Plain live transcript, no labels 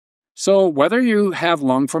So whether you have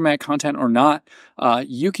long format content or not,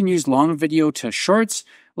 you can use long video to shorts.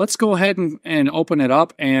 Let's go ahead and open it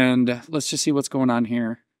up and let's just see what's going on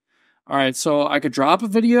here. All right, so I could drop a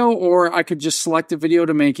video or I could just select a video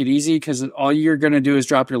to make it easy because all you're going to do is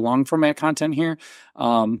drop your long format content here. So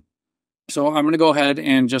I'm going to go ahead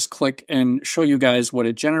and just click and show you guys what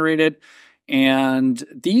it generated. And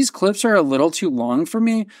these clips are a little too long for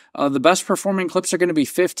me. The best performing clips are going to be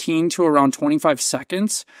 15 to around 25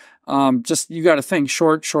 seconds. Just, you got to think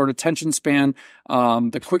short attention span.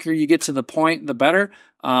 The quicker you get to the point, the better.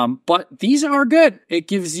 But these are good. It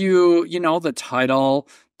gives you, the title,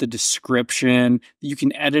 the description. You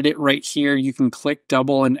can edit it right here. You can click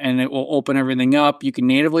double and it will open everything up. You can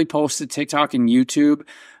natively post to TikTok and YouTube.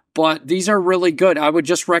 But these are really good. I would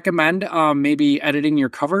just recommend maybe editing your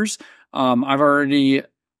covers. I've already,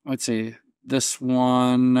 let's see, this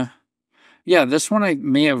one. Yeah, this one I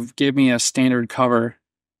may have gave me a standard cover.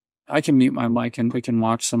 I can mute my mic and we can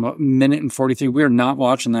watch some minute and 43. We're not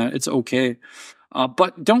watching that. It's okay.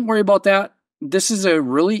 But don't worry about that. This is a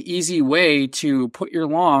really easy way to put your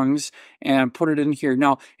longs and put it in here.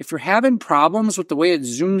 Now, if you're having problems with the way it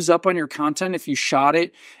zooms up on your content, if you shot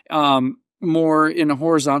it more in a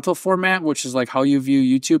horizontal format, which is like how you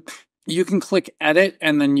view YouTube, you can click edit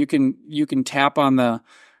and then you can tap on the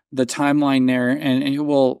timeline there and it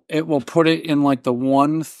will put it in like the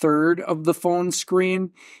 1/3 of the phone screen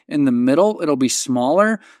in the middle. It'll be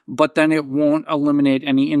smaller, but then it won't eliminate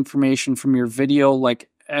any information from your video like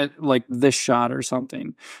this shot or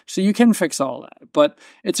something. So you can fix all that, but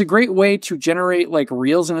it's a great way to generate like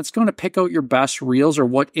reels, and it's going to pick out your best reels or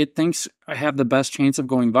what it thinks have the best chance of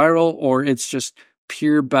going viral, or it's just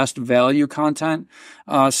pure best value content.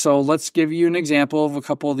 So let's give you an example of a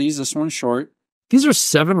couple of these. This one's short. These are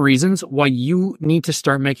 7 reasons why you need to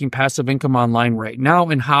start making passive income online right now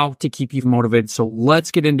and how to keep you motivated. So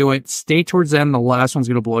let's get into it. Stay towards the end. The last one's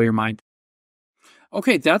going to blow your mind.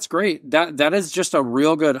 Okay, that's great. That is just a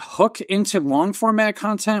real good hook into long format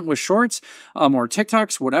content with shorts, or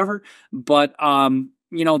TikToks, whatever. But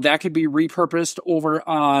that could be repurposed over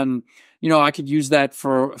on, I could use that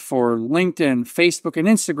for LinkedIn, Facebook, and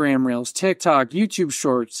Instagram Reels, TikTok, YouTube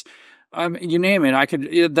Shorts. You name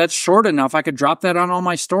it. That's short enough. I could drop that on all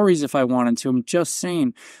my stories if I wanted to. I'm just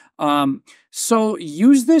saying. So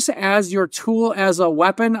use this as your tool, as a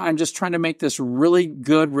weapon. I'm just trying to make this really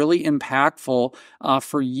good, really impactful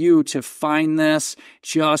for you to find this.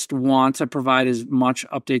 Just want to provide as much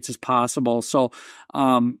updates as possible. So,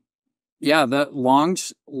 yeah, the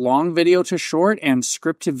long video to short and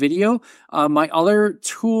script to video. My other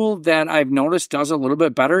tool that I've noticed does a little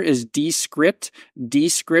bit better is Descript,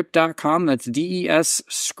 descript.com. That's DES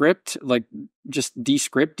script, like just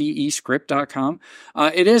Descript, descript.com.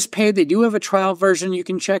 It is paid. They do have a trial version you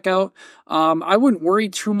can check out. I wouldn't worry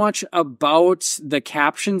too much about the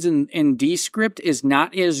captions in Descript. Is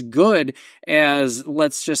not as good as,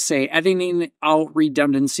 let's just say, editing out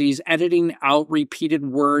redundancies, editing out repeated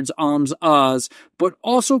words, uhs, but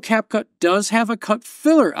also CapCut does have a cut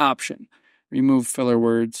filler option. Remove filler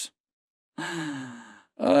words.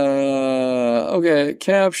 Okay,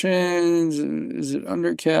 captions, is it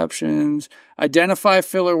under captions? Identify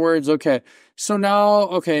filler words, okay. So now,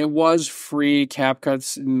 okay, it was free,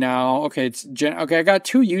 CapCut's now, okay, okay, I got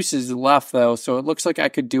 2 uses left though, so it looks like I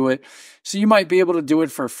could do it. So you might be able to do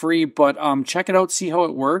it for free, but check it out, see how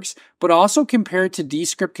it works, but also compare it to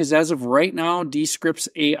Descript, because as of right now, Descript's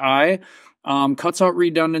AI cuts out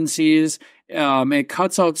redundancies, it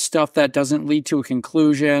cuts out stuff that doesn't lead to a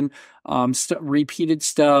conclusion, repeated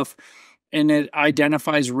stuff, and it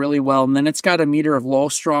identifies really well. And then it's got a meter of low,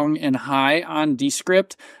 strong, and high on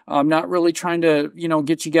Descript. I'm not really trying to,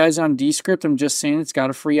 get you guys on Descript. I'm just saying it's got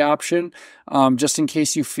a free option, just in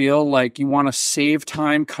case you feel like you want to save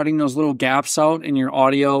time cutting those little gaps out in your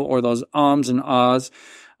audio or those ums and ahs.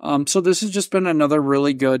 So this has just been another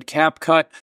really good CapCut.